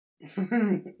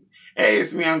Hey,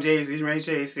 it's me. I'm JC, Jermaine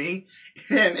JC,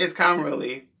 and it's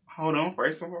comicrelief. Hold on,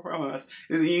 first and foremost,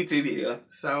 this is a YouTube video.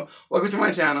 So, welcome to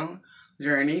my channel,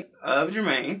 Journey of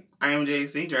Jermaine. I am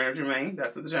JC, Journey of Jermaine.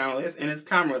 That's what the channel is, and it's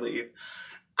comicrelief.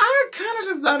 I kind of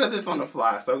just thought of this on the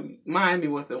fly, so mind me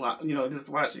with the, just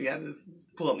watch it. You gotta just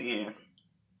pull me in.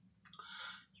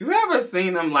 You ever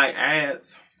seen them like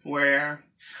ads where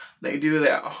they do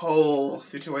that whole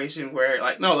situation where,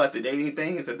 like the dating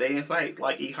thing, it's a dating site,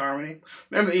 like eHarmony.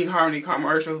 Remember the eHarmony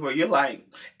commercials where you're like,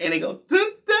 and they go,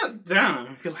 dun, dun,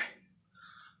 dun. You're like,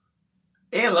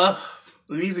 in love.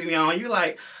 The music on, you're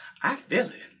like, I feel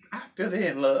it. I feel it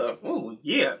in love. Oh,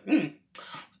 yeah.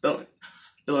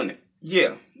 Feeling it.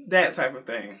 Yeah, that type of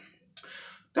thing.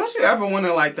 Don't you ever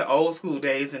wonder, like, the old school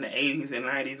days in the 80s and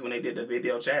 90s when they did the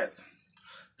video chats?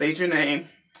 State your name.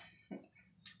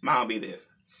 Mine'll be this.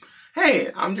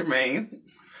 Hey, I'm Jermaine.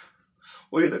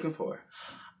 What are you looking for?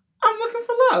 I'm looking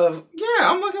for love. Yeah,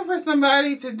 I'm looking for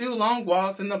somebody to do long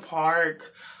walks in the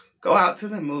park, go out to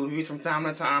the movies from time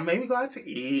to time, maybe go out to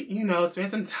eat,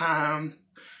 spend some time.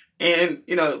 And,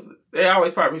 they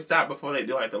always probably stop before they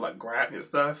do the graphic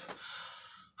stuff.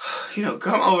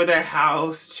 Come over their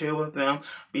house, chill with them,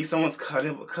 be someone's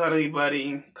cuddly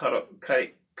buddy,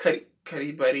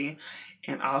 cuddly buddy,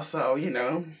 and also,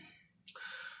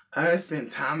 us spend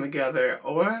time together,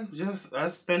 or just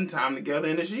us spend time together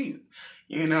in the sheets.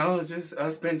 Just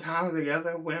us spend time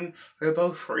together when we're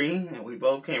both free and we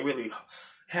both can't really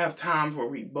have times where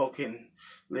we both can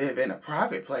live in a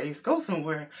private place. Go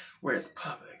somewhere where it's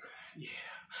public. Yeah.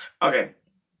 Okay.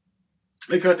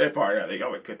 They cut that part out. They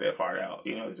always cut that part out.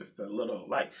 Just a little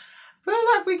feel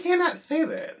like we cannot say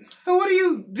that. So what do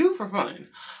you do for fun?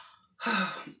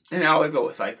 And I always go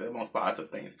with the most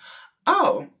positive things.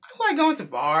 Oh, I like going to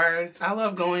bars. I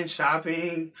love going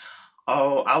shopping.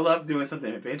 Oh, I love doing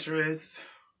something adventurous.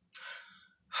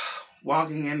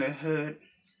 Walking in the hood.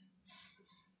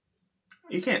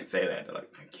 You can't say that. I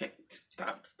can't.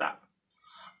 Stop.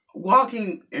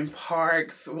 Walking in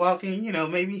parks. Walking,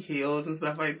 maybe hills and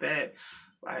stuff like that.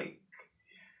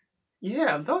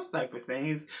 Yeah, those type of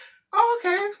things. Oh,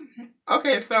 okay.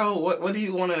 Okay, so what do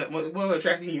you want to, what will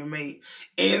attract you in your mate?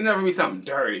 And it'll never be something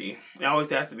dirty. It always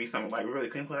has to be something really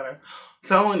clean clutter.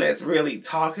 Someone that's really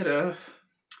talkative,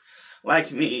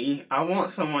 like me. I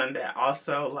want someone that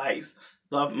also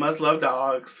must love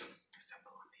dogs.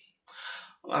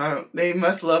 They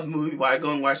must love movies. While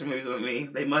going and watching movies with me.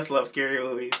 They must love scary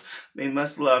movies. They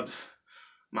must love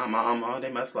my mama.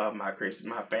 They must love my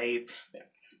faith.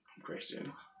 I'm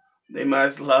Christian. They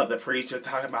must love the preacher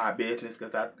talking about business,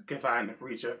 because I can find the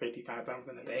preacher 55 times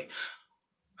in a day.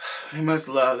 They must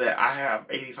love that I have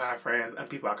 85 friends and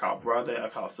people I call brother, I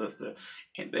call sister,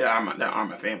 and that are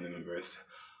my family members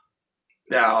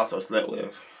that I also slept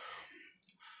with.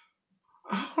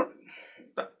 Oh,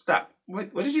 stop.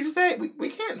 What did you say? We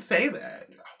can't say that.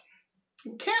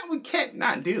 We can't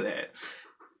not do that.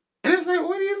 And it's like,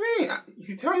 what do you mean?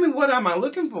 You tell me, what am I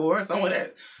looking for? Someone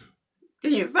that,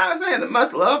 can you stop saying the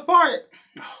must love part?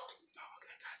 Oh,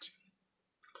 okay, gotcha.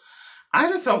 I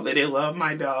just hope that they love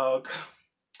my dog.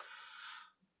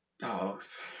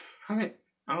 Dogs. I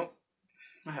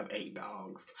have 8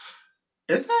 dogs.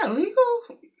 Is that legal?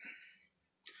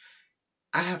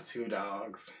 I have 2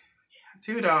 dogs.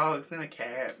 Yeah, 2 dogs and a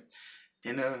cat.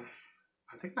 And I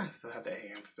think I still have the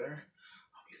hamster.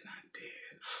 Oh, he's not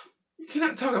dead. You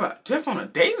cannot talk about Jeff on a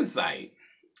dating site.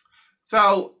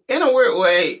 So, in a weird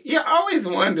way, you're always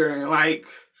wondering,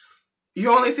 you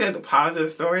only see the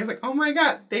positive stories, oh my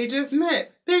God, they just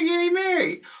met, they're getting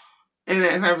married, and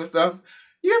that type of stuff.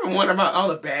 You ever wonder about all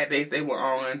the bad dates they were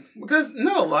on? Because,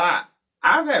 no lie,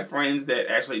 I've had friends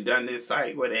that actually done this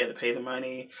site where they had to pay the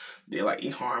money, did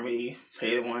eHarmony,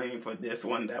 pay the one for this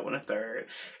one, that one, a third.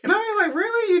 And I mean,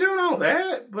 really, you doing all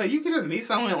that? But you can just meet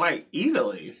someone,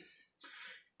 easily.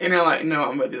 And they're like, no,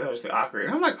 I'm going to be socially awkward.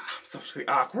 And I'm like, I'm socially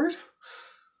awkward?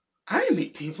 I didn't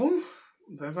meet people.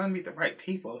 But if I meet the right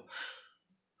people,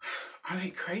 are they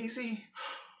crazy?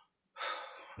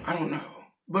 I don't know.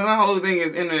 But my whole thing is,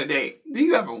 at the end of the day, do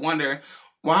you ever wonder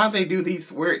why they do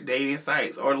these weird dating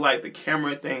sites or the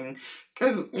camera thing?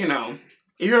 Because,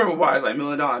 you ever watch $1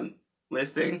 million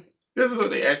listing? This is what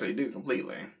they actually do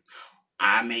completely.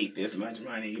 I make this much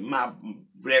money. My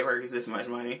whatever is this much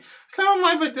money. So I'm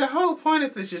like, but the whole point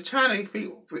is that you're trying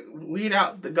to weed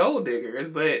out the gold diggers,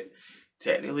 but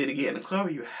technically, to get in the club,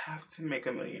 you have to make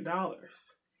 $1 million.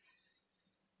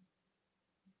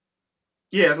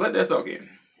 Yes, let that soak in.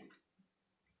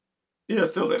 Yeah,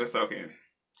 still let it soak in.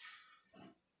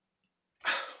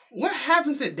 What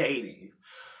happened to dating?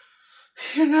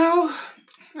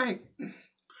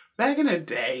 Back in the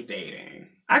day, dating.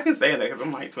 I can say that because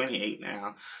I'm like 28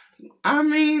 now. I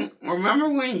mean, remember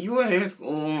when you were in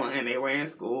school and they were in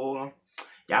school?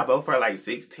 Y'all both were like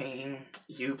 16.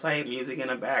 You played music in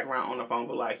the background on the phone,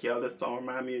 but like, yo, this song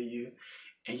remind me of you.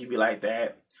 And you be like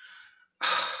that.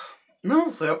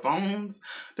 Remember flip phones?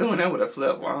 Doing that with a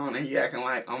flip phone and you acting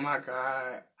like, oh my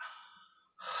God.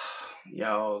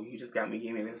 Yo, you just got me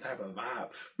giving this type of vibe.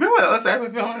 Remember those type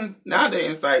of feelings?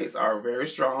 Nowadays, sites are very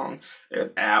strong. There's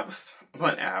apps,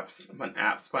 fun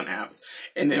apps.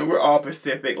 And then we're all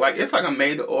specific. Like, it's like a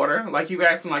made to order. Like, you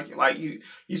asking, like you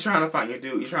trying to find your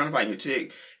dude. You're trying to find your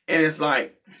chick. And it's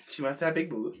like, she must have big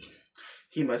boobs.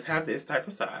 He must have this type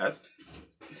of size.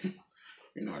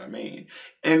 You know what I mean?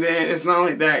 And then it's not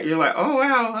only that, you're like, oh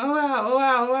wow, oh wow, oh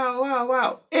wow, oh wow, oh wow,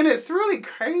 wow. And it's really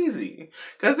crazy.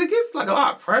 Because it gets like a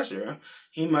lot of pressure.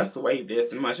 He must weigh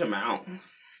this much amount.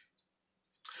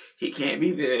 He can't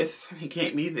be this. He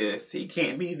can't be this. He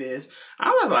can't be this. I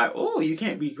was like, oh, you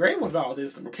can't be great with all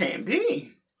this. It can't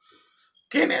be.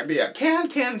 Can that be a can?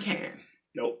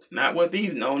 Nope. Not with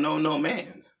these no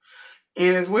mans.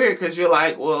 And it's weird because you're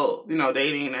like, well, you know,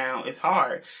 dating now is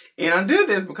hard. And I do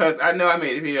this because I know I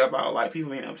made a video about like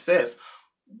people being obsessed.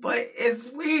 But it's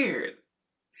weird.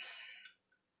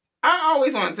 I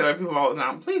always want to tell people all the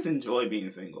time, please enjoy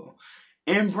being single.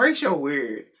 Embrace your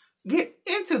weird. Get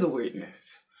into the weirdness.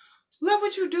 Love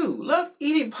what you do. Love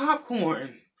eating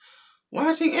popcorn.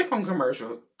 Watching info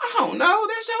commercials. I don't know.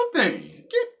 That's your thing.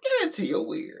 Get into your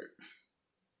weird.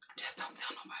 Just don't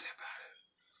tell nobody about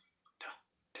it. Don't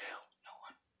tell no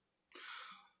one.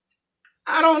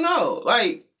 I don't know.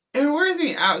 Like, it wears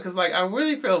me out because, like, I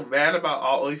really feel bad about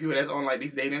all the people that's on, like,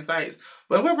 these dating sites.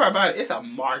 But what about it? It's a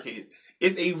market.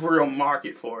 It's a real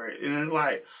market for it. And it's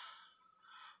like,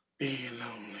 being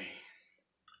lonely.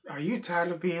 Are you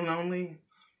tired of being lonely?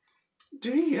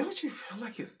 Don't you feel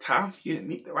like it's time for you to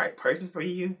meet the right person for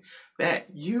you? That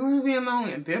you being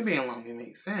lonely and them being lonely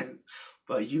makes sense.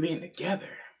 But you being together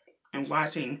and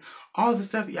watching all the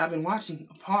stuff y'all been watching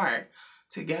apart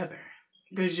together.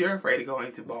 Because you're afraid of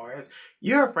going to bars.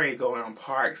 You're afraid of going on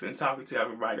parks and talking to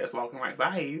everybody that's walking right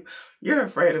by you. You're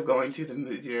afraid of going to the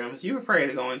museums. You're afraid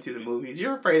of going to the movies.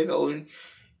 You're afraid of going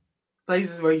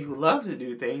places where you love to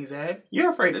do things at.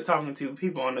 You're afraid of talking to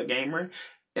people on the gamer.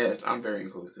 Yes, I'm very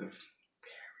inclusive.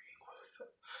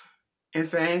 And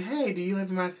saying, hey, do you live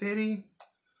in my city?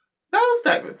 Those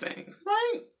type of things,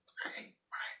 right? Right.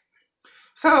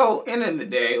 So, end of the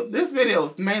day, this video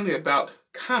is mainly about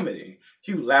comedy. If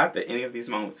you laughed at any of these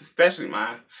moments, especially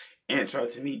my intro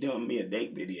to me doing me a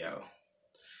date video.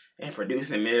 And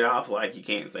producing it off like you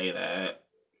can't say that.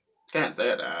 Can't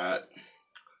say that.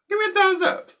 Give me a thumbs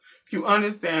up. If you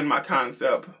understand my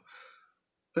concept,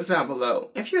 it's down below.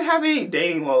 If you have any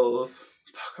dating woes,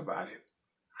 talk about it.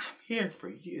 I'm here for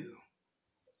you.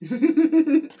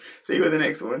 See you in the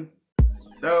next one.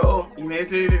 So, you made it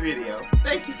to the video.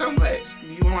 Thank you so much. If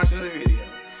you want to watch another video.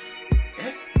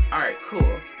 Yes? Alright,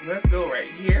 cool. Let's go right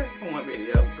here for one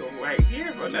video. Go right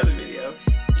here for another video.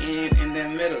 And in the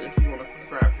middle, if you want to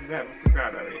subscribe, if you haven't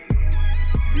subscribed already.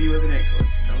 See you in the next one.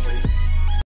 Don't wait.